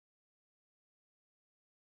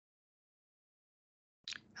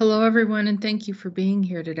Hello, everyone, and thank you for being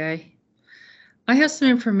here today. I have some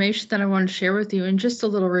information that I want to share with you and just a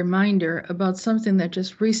little reminder about something that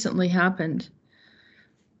just recently happened.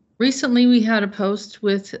 Recently, we had a post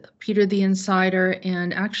with Peter the Insider,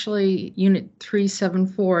 and actually Unit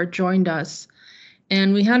 374 joined us,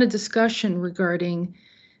 and we had a discussion regarding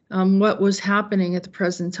what was happening at the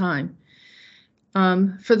present time.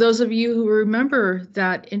 For those of you who remember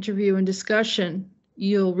that interview and discussion,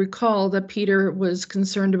 you'll recall that Peter was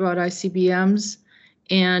concerned about ICBMs,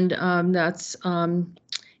 and that's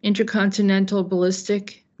intercontinental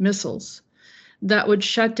ballistic missiles that would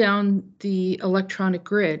shut down the electronic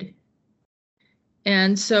grid.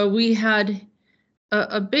 And so we had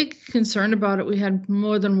a big concern about it. We had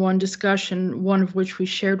more than one discussion, one of which we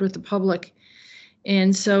shared with the public.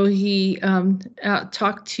 And so he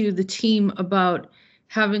talked to the team about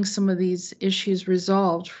having some of these issues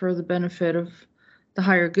resolved for the benefit of the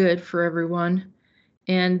higher good for everyone.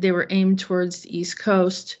 And they were aimed towards the East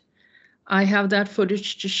Coast. I have that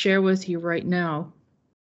footage to share with you right now.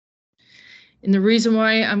 And the reason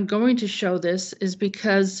why I'm going to show this is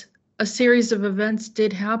because a series of events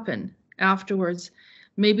did happen afterwards,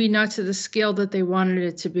 maybe not to the scale that they wanted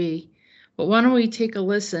it to be. But why don't we take a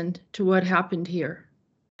listen to what happened here?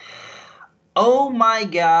 Oh my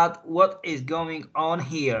God, what is going on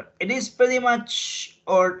here? It is pretty much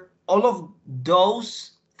all of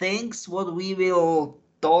those things what we will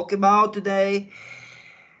talk about today,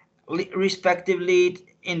 respectively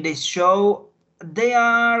in this show. They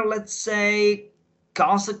are, let's say,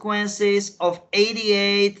 consequences of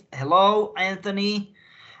 88. Hello, Anthony.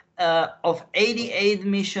 Of 88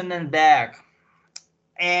 mission and back.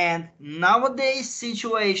 And nowadays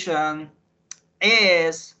situation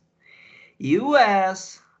is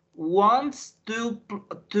US wants to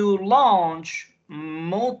launch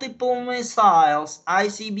multiple missiles,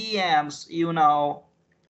 ICBMs,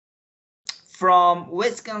 from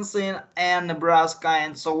Wisconsin and Nebraska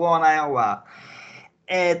and so on, Iowa,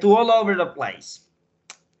 to all over the place.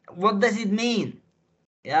 What does it mean?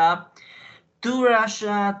 Yeah, to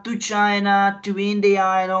Russia, to China, to India,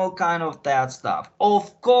 and all kind of that stuff.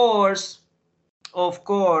 Of course,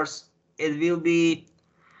 it will be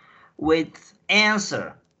with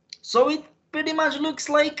answer. So it pretty much looks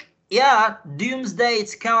like, yeah, doomsday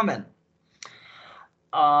is coming.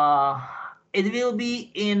 It will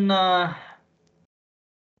be in,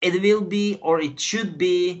 it should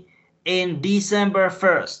be in December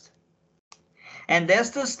 1st. And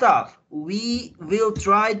that's the stuff. We will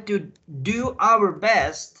try to do our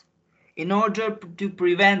best in order to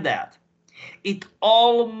prevent that. It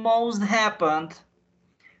almost happened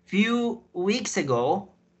few weeks ago,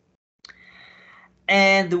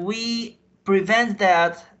 and we prevent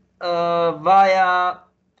that via,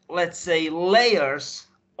 let's say, layers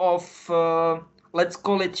of, let's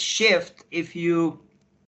call it shift. If you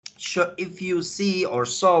see or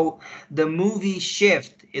saw the movie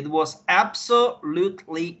Shift, it was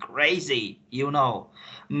absolutely crazy,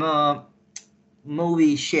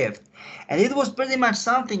 movie Shift. And it was pretty much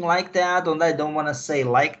something like that, and I don't want to say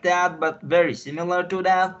like that, but very similar to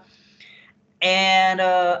that. And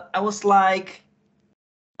I was like,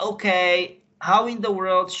 okay, how in the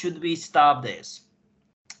world should we stop this?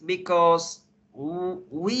 Because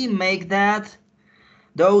we make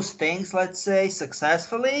those things, let's say,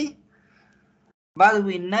 successfully, but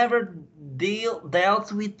we never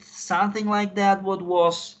dealt with something like that what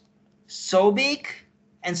was so big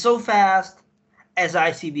and so fast as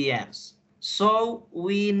ICBMs. So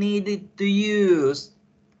we needed to use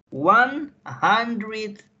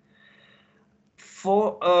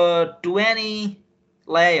 120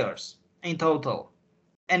 layers in total,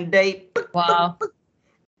 and they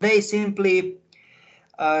simply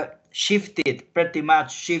pretty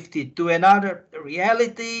much shifted to another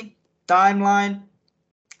reality, timeline,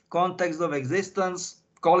 context of existence,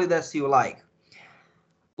 call it as you like.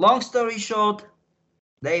 Long story short,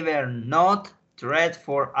 they were not threat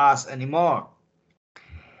for us anymore.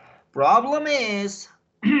 Problem is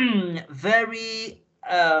very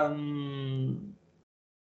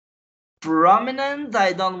prominent.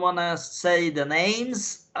 I don't want to say the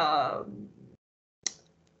names.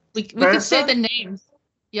 We could say the names.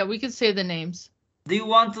 Yeah, we could say the names. Do you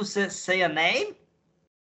want to say a name?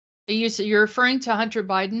 You're referring to Hunter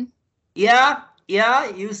Biden? Yeah,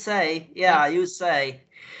 you say. Yeah, you say.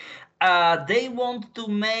 They want to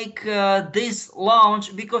make this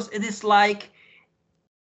launch because it is like,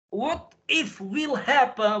 what will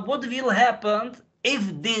happen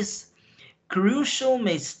if this crucial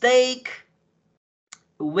mistake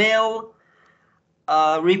will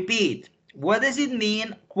repeat? What does it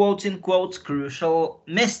mean, quote unquote, crucial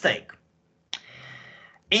mistake?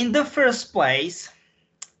 In the first place,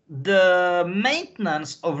 the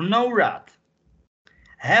maintenance of NORAD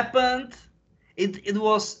happened. It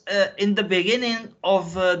was in the beginning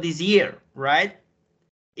of this year, right?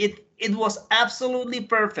 It was absolutely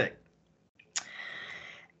perfect,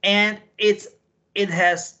 and it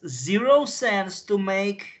has 0 cents to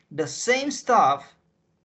make the same stuff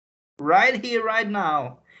right here, right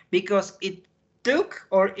now, because it took,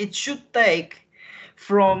 or it should take,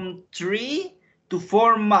 from 3 to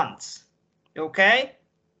 4 months. Okay,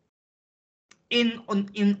 in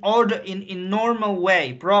order, in normal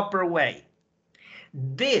way, proper way.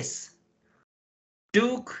 This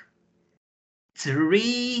took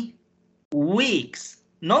 3 weeks,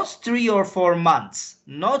 not 3 or 4 months,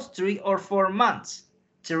 not 3 or 4 months,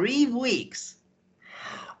 3 weeks.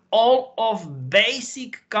 All of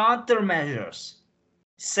basic countermeasures,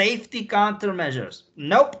 safety countermeasures,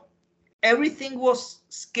 nope, everything was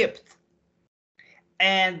skipped,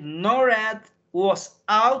 and NORAD was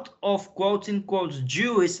out of quote unquote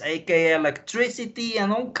juice, aka electricity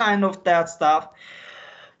and all kind of that stuff,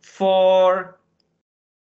 for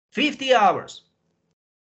 50 hours.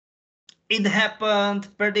 It happened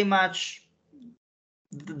pretty much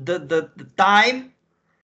the time,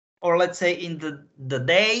 or let's say in the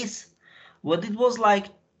days, what it was like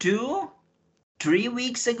 2-3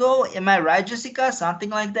 weeks ago. Am I right, Jessica? Something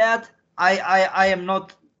like that. I am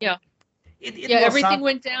not. Yeah. It Yeah, was everything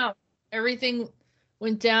went down. Everything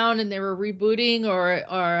went down, and they were rebooting,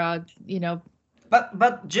 or you know.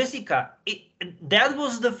 But Jessica, that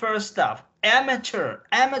was the first stuff.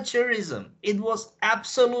 Amateurism. It was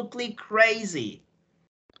absolutely crazy.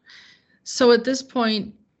 So at this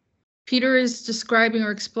point, Peter is describing or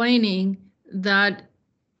explaining that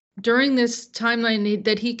during this timeline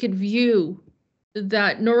that he could view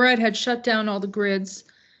that NORAD had shut down all the grids,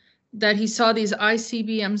 that he saw these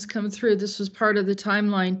ICBMs come through. This was part of the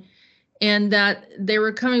timeline, and that they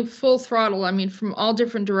were coming full throttle, I mean, from all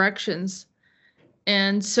different directions.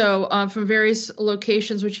 And so from various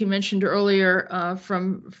locations, which he mentioned earlier,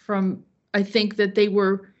 from I think that they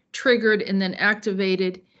were triggered and then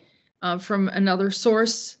activated from another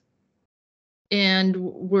source, and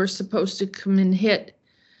were supposed to come and hit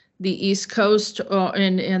the East Coast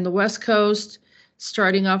and the West Coast,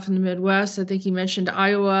 starting off in the Midwest. I think he mentioned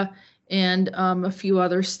Iowa and a few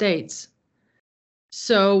other states.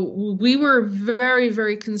 So we were very,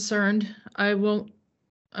 very concerned. I won't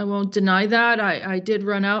deny that. I did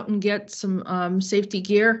run out and get some safety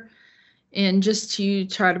gear, and just to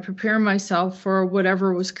try to prepare myself for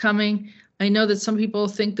whatever was coming. I know that some people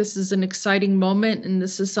think this is an exciting moment, and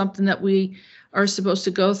this is something that we are supposed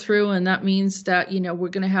to go through, and that means that, you know, we're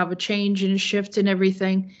going to have a change and a shift and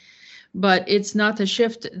everything, but it's not the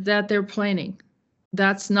shift that they're planning.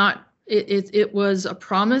 That's not it. It was a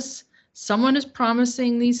promise. Someone is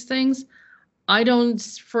promising these things. I don't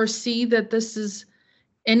foresee that this is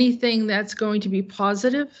anything that's going to be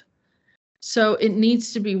positive. So it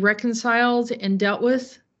needs to be reconciled and dealt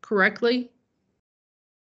with correctly.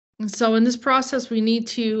 And so in this process, we need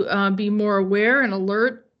to be more aware and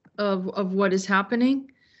alert of what is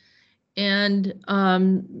happening, and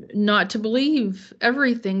not to believe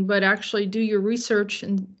everything, but actually do your research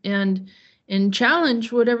and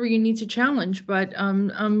challenge whatever you need to challenge. But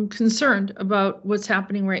I'm concerned about what's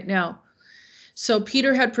happening right now. So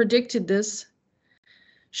Peter had predicted this.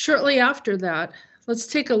 Shortly after that, let's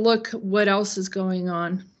take a look what else is going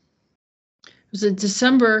on. It was on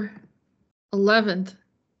December 11th.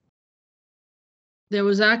 There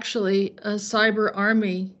was actually a cyber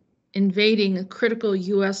army invading a critical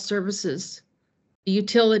U.S. services. A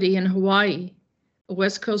utility in Hawaii, a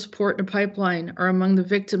West Coast port and a pipeline are among the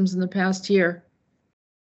victims in the past year.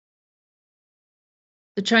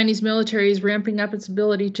 The Chinese military is ramping up its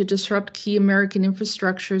ability to disrupt key American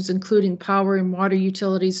infrastructures, including power and water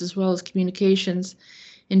utilities, as well as communications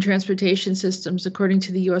and transportation systems, according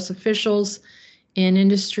to the U.S. officials and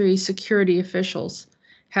industry security officials.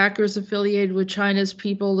 Hackers affiliated with China's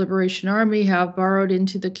People Liberation Army have burrowed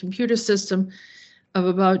into the computer system of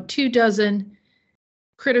about 24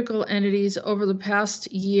 critical entities over the past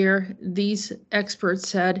year, these experts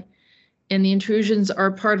said, and the intrusions are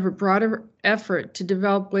part of a broader effort to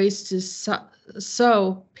develop ways to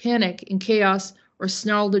sow panic and chaos or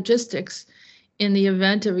snarl logistics in the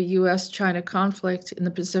event of a U.S.-China conflict in the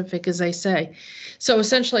Pacific, as I say. So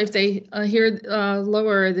essentially, if they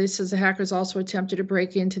lower, this says the hackers also attempted to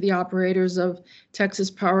break into the operators of Texas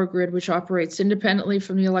Power Grid, which operates independently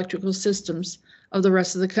from the electrical systems of the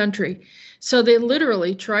rest of the country. So they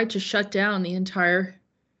literally tried to shut down the entire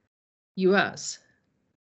U.S.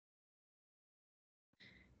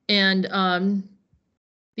 And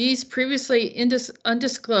These previously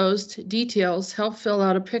undisclosed details help fill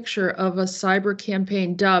out a picture of a cyber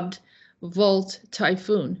campaign dubbed Volt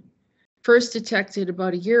Typhoon, first detected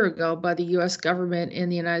about a year ago by the US government in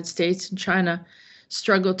the United States and China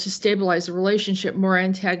struggled to stabilize a relationship more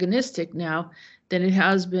antagonistic now than it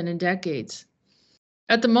has been in decades.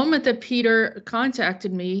 At the moment that Peter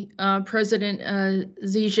contacted me, President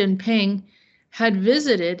Xi Jinping had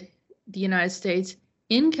visited the United States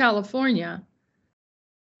in California,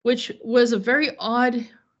 which was a very odd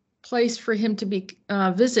place for him to be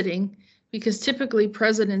visiting, because typically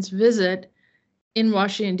presidents visit in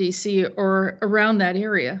Washington, D.C. or around that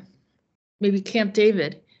area. Maybe Camp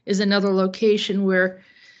David is another location where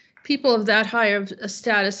people of that high of a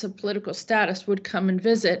status, of political status, would come and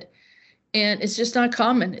visit. And it's just not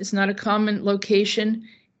common. It's not a common location.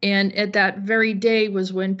 And at that very day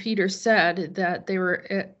was when Peter said that they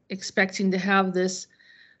were expecting to have this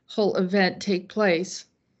whole event take place.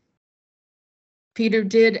 Peter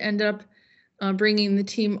did end up bringing the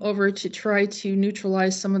team over to try to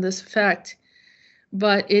neutralize some of this effect,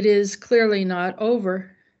 but it is clearly not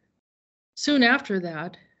over. Soon after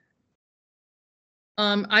that,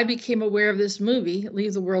 I became aware of this movie,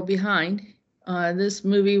 Leave the World Behind. This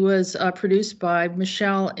movie was produced by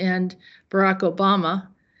Michelle and Barack Obama,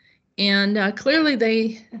 and clearly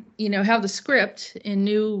they, have the script and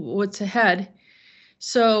knew what's ahead.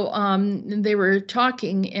 So they were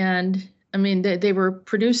talking, and they were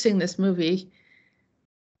producing this movie,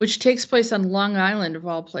 which takes place on Long Island of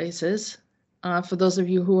all places, for those of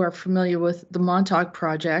you who are familiar with the Montauk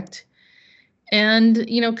Project, and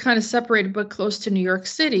kind of separated but close to New York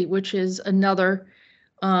City, which is another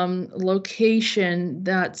location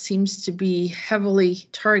that seems to be heavily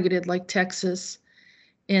targeted, like Texas.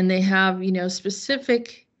 And they have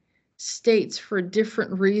specific states for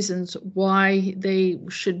different reasons why they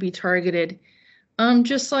should be targeted.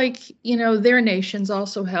 Just like their nations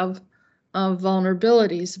also have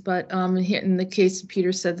vulnerabilities, but in the case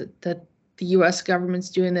Peter said that the U.S.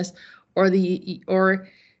 government's doing this, or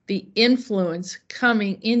the influence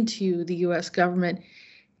coming into the U.S. government.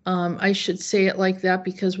 I should say it like that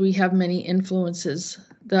because we have many influences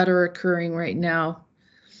that are occurring right now.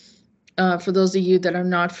 For those of you that are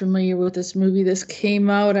not familiar with this movie, this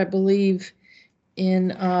came out, I believe,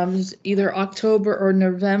 in either October or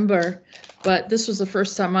November, but this was the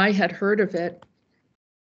first time I had heard of it.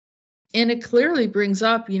 And it clearly brings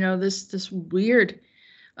up, this weird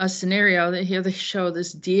scenario that here they show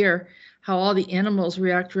this deer, how all the animals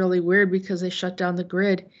react really weird because they shut down the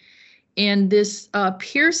grid. And this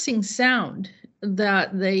piercing sound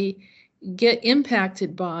that they get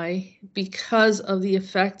impacted by because of the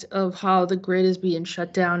effect of how the grid is being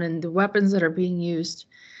shut down and the weapons that are being used.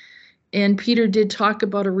 And Peter did talk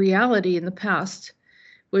about a reality in the past,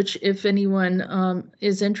 which if anyone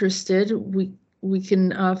is interested, we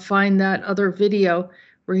can find that other video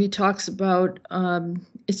where he talks about,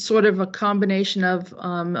 it's sort of a combination of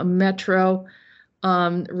a metro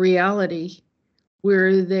reality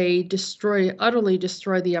where they utterly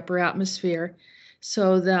destroy the upper atmosphere,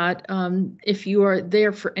 so that if you are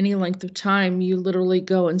there for any length of time, you literally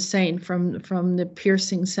go insane from the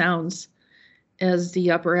piercing sounds as the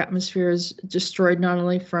upper atmosphere is destroyed, not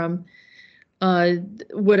only from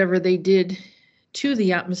whatever they did to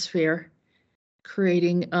the atmosphere,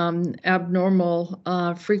 creating abnormal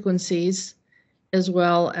frequencies, as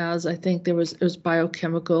well as I think it was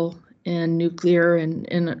biochemical and nuclear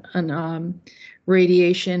and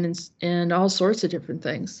radiation and all sorts of different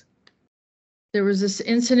things. There was this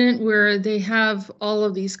incident where they have all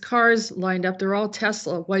of these cars lined up. They're all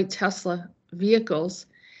Tesla, white Tesla vehicles.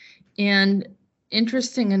 And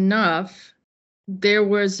interesting enough, there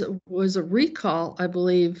was a recall, I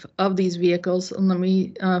believe, of these vehicles. And let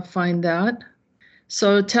me find that.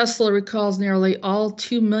 So Tesla recalls nearly all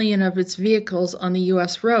 2 million of its vehicles on the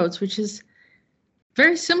US roads, which is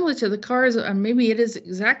very similar to the cars. Maybe it is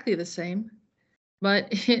exactly the same, but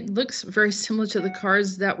it looks very similar to the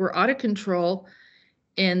cars that were out of control,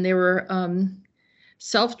 and they were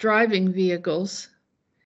self-driving vehicles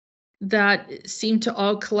that seemed to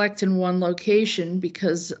all collect in one location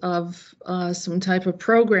because of some type of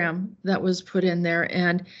program that was put in there.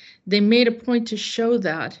 And they made a point to show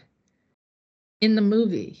that in the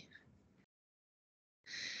movie.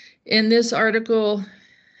 And this article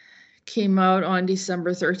came out on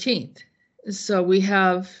December 13th. So we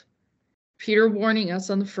have Peter warning us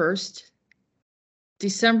on the 1st.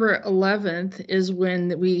 December 11th is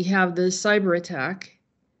when we have the cyber attack.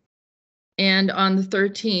 And on the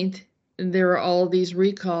 13th, there are all of these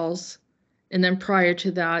recalls. And then prior to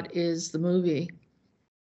that is the movie.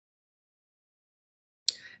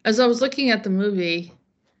 As I was looking at the movie,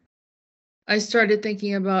 I started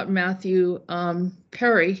thinking about Matthew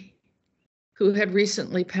Perry, who had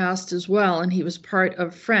recently passed as well, and he was part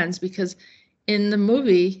of Friends, because in the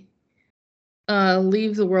movie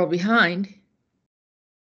Leave the World Behind,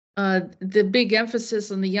 the big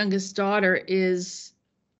emphasis on the youngest daughter is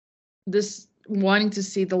this wanting to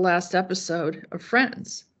see the last episode of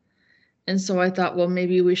Friends. And so I thought, well,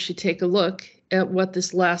 maybe we should take a look at what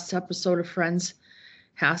this last episode of Friends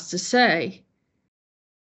has to say.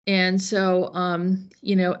 And so,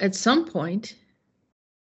 you know, at some point,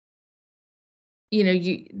 you know,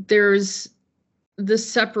 there's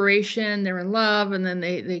this separation, they're in love, and then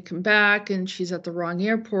they come back and she's at the wrong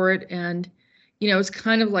airport. And, you know, it's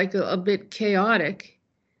kind of like a bit chaotic.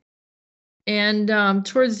 And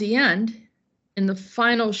towards the end, in the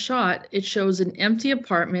final shot, it shows an empty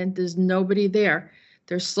apartment. There's nobody there.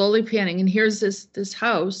 They're slowly panning. And here's this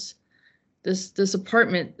house, this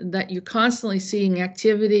apartment that you're constantly seeing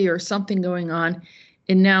activity or something going on.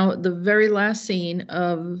 And now the very last scene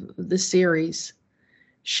of the series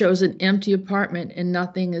shows an empty apartment and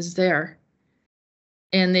nothing is there.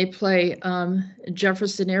 And they play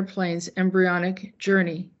Jefferson Airplane's Embryonic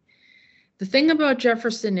Journey. The thing about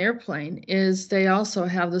Jefferson Airplane is they also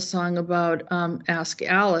have the song about Ask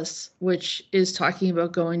Alice, which is talking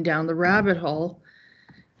about going down the rabbit hole.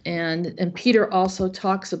 And Peter also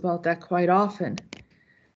talks about that quite often.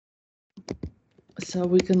 So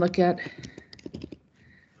we can look at,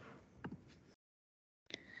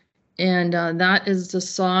 and that is the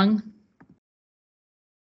song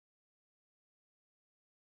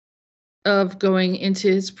of going into,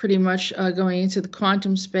 it's pretty much going into the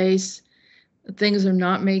quantum space. Things are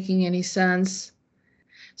not making any sense.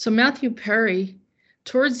 So Matthew Perry,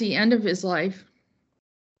 towards the end of his life,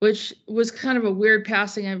 which was kind of a weird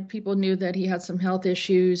passing, and people knew that he had some health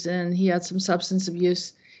issues and he had some substance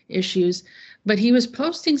abuse issues, but he was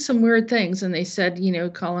posting some weird things, and they said, you know,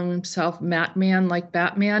 calling himself Matman, like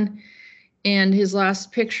Batman. And his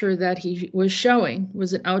last picture that he was showing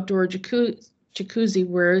was an outdoor jacuzzi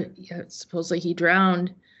where supposedly he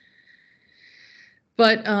drowned.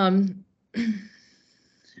 But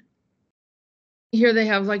here they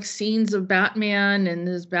have like scenes of Batman, and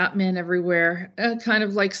there's Batman everywhere, kind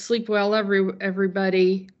of like sleep well,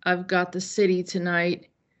 everybody. I've got the city tonight.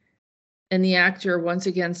 And the actor once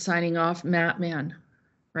again signing off, Matman,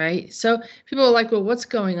 right? So people are like, well, what's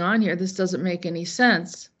going on here? This doesn't make any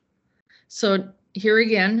sense. So here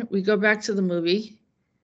again, we go back to the movie,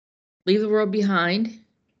 Leave the World Behind.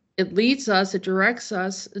 It leads us, it directs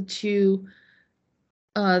us to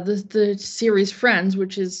the series Friends,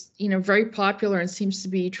 which is, you know, very popular and seems to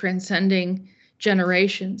be transcending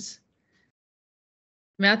generations.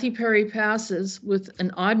 Matthew Perry passes with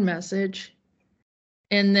an odd message,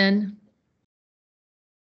 and then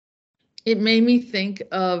it made me think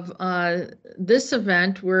of this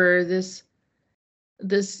event where this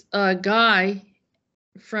guy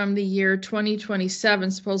from the year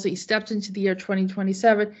 2027, supposedly he stepped into the year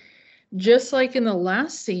 2027, just like in the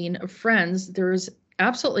last scene of Friends, there's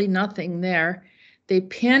absolutely nothing there. They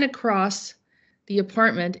pan across the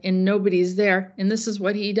apartment and nobody's there. And this is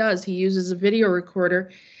what he does. He uses a video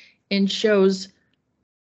recorder and shows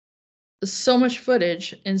so much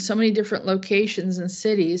footage in so many different locations and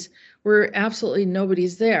cities where absolutely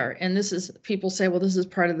nobody's there. And this is, people say, well, this is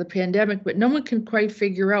part of the pandemic, but no one can quite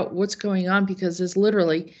figure out what's going on because there's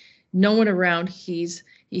literally no one around. He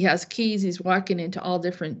has keys, he's walking into all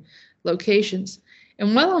different locations.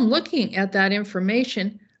 And while I'm looking at that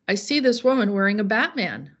information, I see this woman wearing a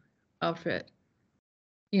Batman outfit,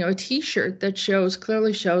 you know, a t-shirt that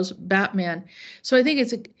clearly shows Batman. So I think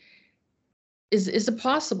is it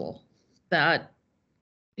possible that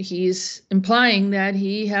he's implying that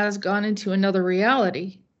he has gone into another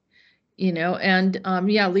reality, you know, and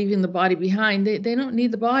yeah, leaving the body behind. They don't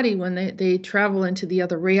need the body when they travel into the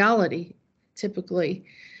other reality, typically.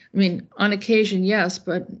 I mean, on occasion, yes,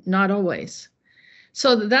 but not always.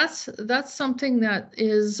 So that's something that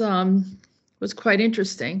is was quite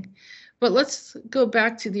interesting. But let's go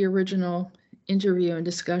back to the original interview and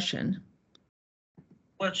discussion.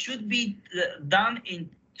 What should be done in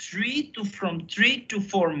from 3 to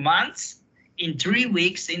 4 months, in 3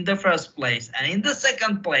 weeks in the first place, and in the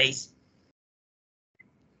second place,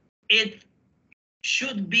 it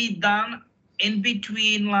should be done in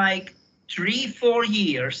between like 3-4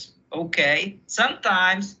 years. Okay,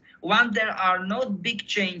 sometimes when there are no big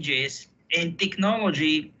changes in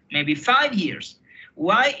technology, maybe 5 years.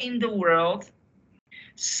 Why in the world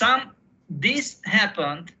this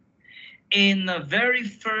happened in the very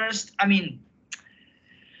first,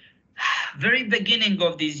 very beginning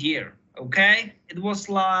of this year? Okay, it was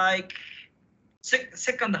like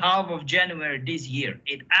second half of January this year.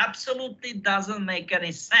 It absolutely doesn't make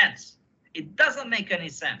any sense. It doesn't make any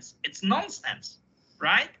sense. It's nonsense,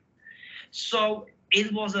 right? So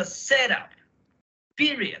it was a setup,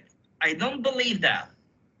 period. I don't believe that.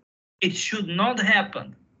 It should not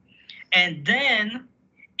happen. And then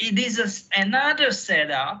it is another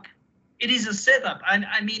setup. It is a setup,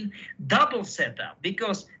 I mean double setup,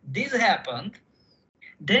 because this happened,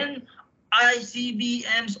 then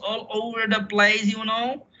ICBMs all over the place, you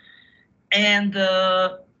know, and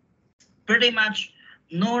pretty much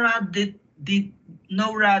NORAD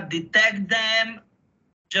detect them.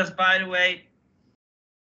 Just by the way,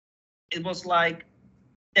 it was like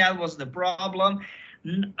that was the problem.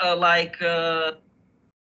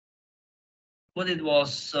 What it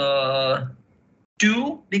was,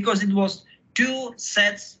 two, because it was two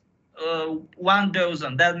sets, 1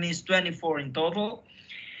 dozen. That means 24 in total.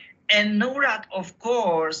 And NORAD, of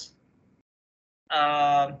course,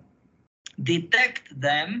 detect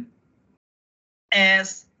them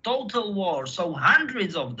as total war, so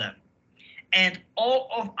hundreds of them. And all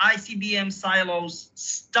of ICBM silos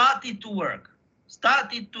started to work,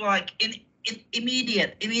 started to like in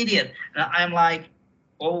immediate. And I'm like,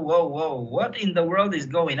 oh, whoa, what in the world is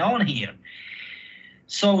going on here?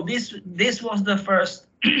 So this was the first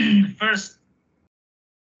first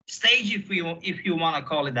stage, if you want to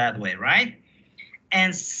call it that way, right?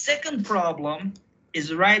 And second problem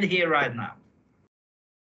is right here, right now.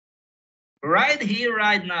 Right here,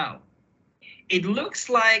 right now. It looks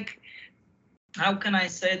like, how can I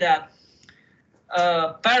say that?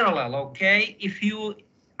 Parallel, okay? If you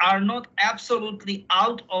are not absolutely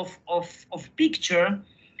out of picture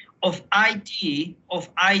of IT,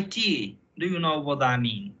 do you know what I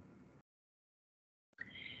mean?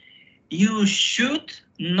 You should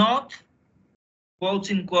not, quotes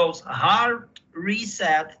in quotes, hard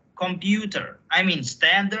reset computer. I mean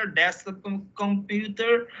standard desktop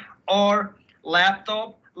computer or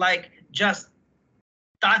laptop, like just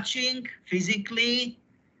touching physically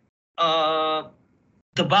the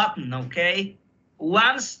button, okay?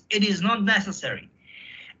 Once it is not necessary.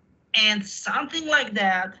 And something like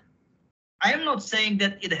that, I am not saying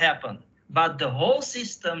that it happened, but the whole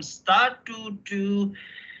system start to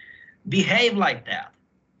behave like that.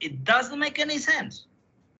 It doesn't make any sense.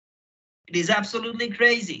 It is absolutely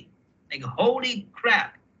crazy. Like, holy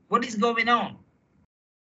crap, what is going on?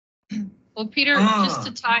 Well, Peter,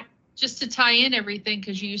 just to tie in everything,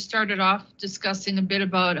 because you started off discussing a bit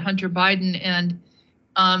about Hunter Biden, and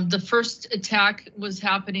the first attack was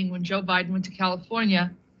happening when Joe Biden went to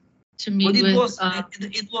California to meet with.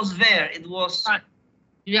 It was there. It was.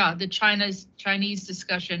 Yeah, the Chinese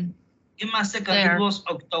discussion. Give me a second. There. It was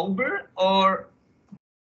October or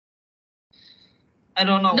I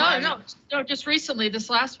don't know. No, just recently, this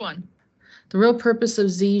last one. The real purpose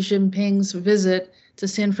of Xi Jinping's visit to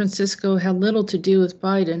San Francisco had little to do with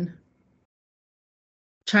Biden.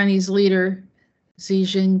 Chinese leader Xi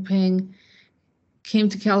Jinping came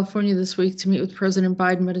to California this week to meet with President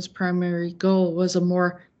Biden, but his primary goal was a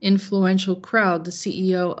more influential crowd, the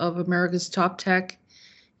CEO of America's top tech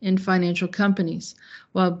and financial companies.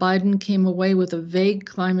 While Biden came away with a vague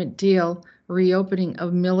climate deal, reopening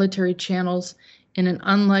of military channels, and an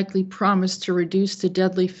unlikely promise to reduce the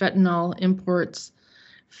deadly fentanyl imports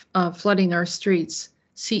flooding our streets.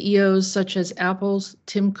 CEOs such as Apple's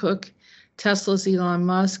Tim Cook, Tesla's Elon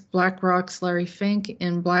Musk, BlackRock's Larry Fink,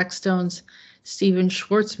 and Blackstone's Steven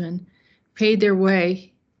Schwarzman paid their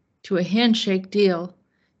way to a handshake deal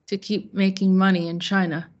to keep making money in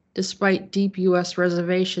China, despite deep U.S.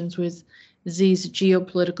 reservations with Xi's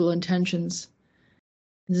geopolitical intentions.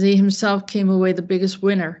 Xi himself came away the biggest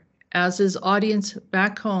winner, as his audience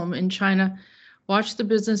back home in China watched the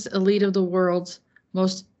business elite of the world's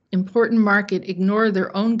most important market ignore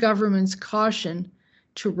their own government's caution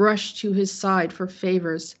to rush to his side for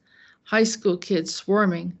favors. High school kids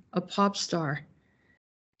swarming a pop star.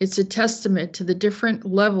 It's a testament to the different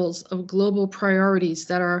levels of global priorities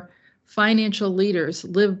that our financial leaders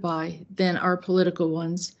live by than our political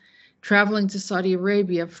ones, traveling to Saudi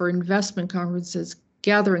Arabia for investment conferences,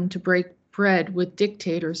 gathering to break bread with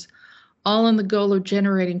dictators, all in the goal of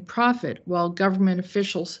generating profit while government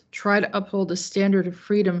officials try to uphold a standard of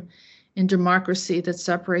freedom and democracy that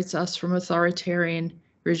separates us from authoritarian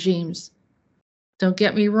regimes. Don't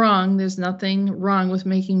get me wrong, there's nothing wrong with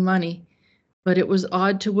making money, but it was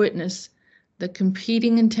odd to witness the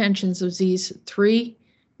competing intentions of these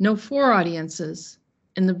 4 audiences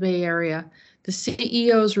in the Bay Area. The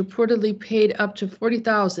CEOs reportedly paid up to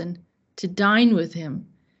 $40,000 to dine with him,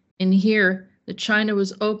 and here the China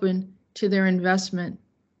was open to their investment.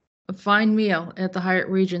 A fine meal at the Hyatt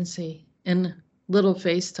Regency in little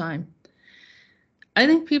FaceTime. I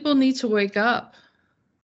think people need to wake up.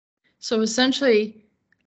 So essentially,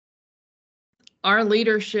 our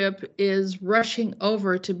leadership is rushing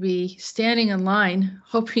over to be standing in line,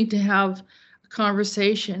 hoping to have a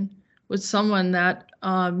conversation with someone that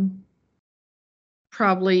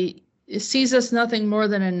probably sees us nothing more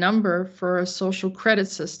than a number for a social credit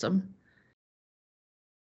system.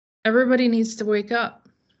 Everybody needs to wake up.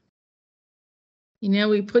 You know,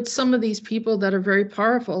 we put some of these people that are very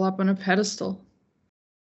powerful up on a pedestal.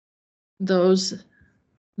 Those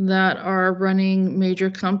that are running major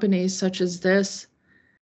companies such as this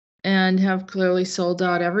and have clearly sold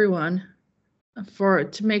out everyone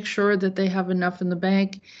to make sure that they have enough in the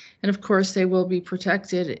bank. And of course, they will be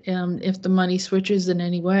protected if the money switches in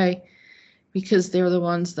any way, because they're the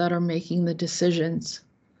ones that are making the decisions.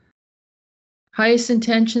 Highest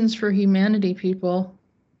intentions for humanity, people.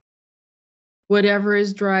 Whatever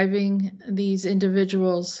is driving these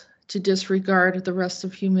individuals to disregard the rest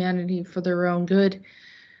of humanity for their own good,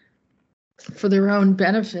 for their own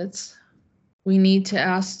benefits, we need to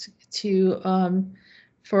ask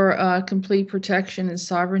for complete protection and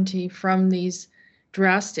sovereignty from these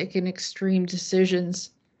drastic and extreme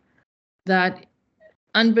decisions that,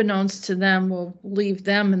 unbeknownst to them, will leave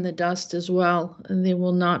them in the dust as well, and they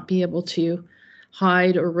will not be able to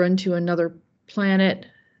hide or run to another planet.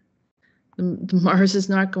 Mars is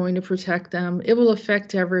not going to protect them. It will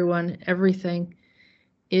affect everyone, everything,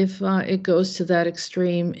 if it goes to that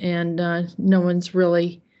extreme, and no one's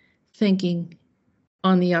really thinking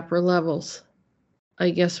on the upper levels. I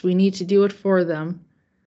guess we need to do it for them.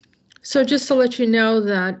 So just to let you know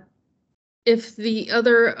that if the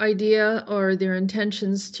other idea or their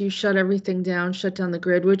intentions to shut everything down, shut down the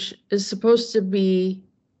grid, which is supposed to be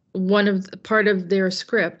part of their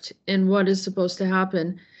script and what is supposed to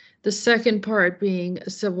happen, the second part being a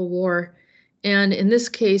civil war. And in this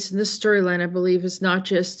case, in this storyline, I believe is not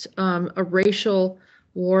just a racial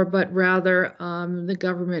war, but rather the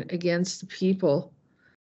government against the people,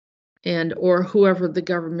 and or whoever the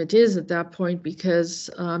government is at that point, because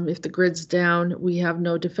if the grid's down, we have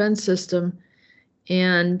no defense system,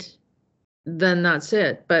 and then that's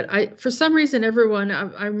it. But for some reason, everyone,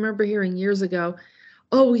 I remember hearing years ago,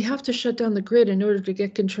 oh, we have to shut down the grid in order to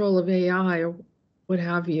get control of AI or what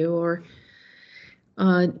have you, or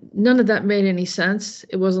none of that made any sense.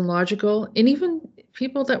 It wasn't logical. And even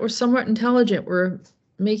people that were somewhat intelligent were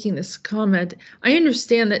making this comment. I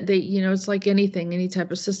understand that it's like anything, any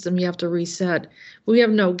type of system, you have to reset. We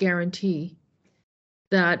have no guarantee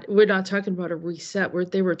that we're not talking about a reset, where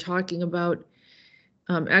they were talking about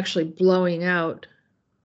actually blowing out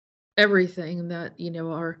everything that,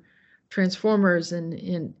 our transformers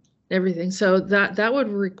and everything. So that would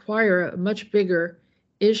require a much bigger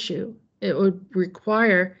issue. It would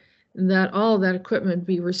require that all of that equipment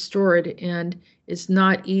be restored, and it's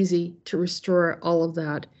not easy to restore all of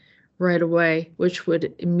that right away, which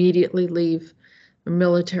would immediately leave the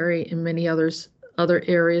military and many other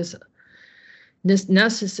areas,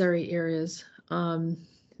 necessary areas,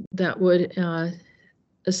 that would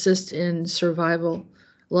assist in survival.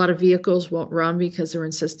 A lot of vehicles won't run because they're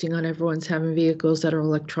insisting on everyone's having vehicles that are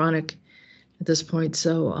electronic at this point.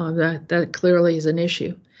 So that clearly is an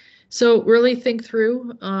issue. So really think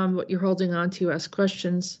through what you're holding on to, ask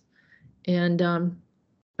questions, and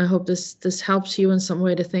I hope this helps you in some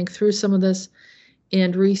way to think through some of this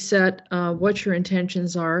and reset what your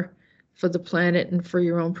intentions are for the planet and for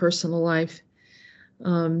your own personal life.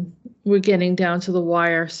 We're getting down to the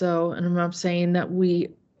wire, and I'm not saying that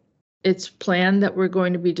it's planned that we're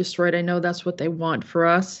going to be destroyed. I know that's what they want for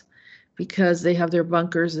us because they have their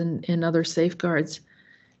bunkers and other safeguards.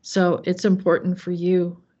 So it's important for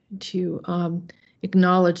you to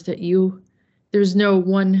acknowledge that there's no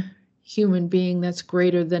one human being that's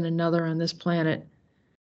greater than another on this planet.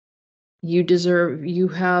 You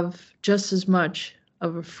have just as much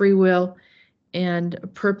of a free will and a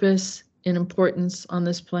purpose and importance on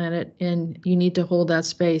this planet, and you need to hold that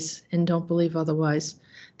space and don't believe otherwise.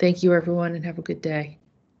 Thank you, everyone, and have a good day.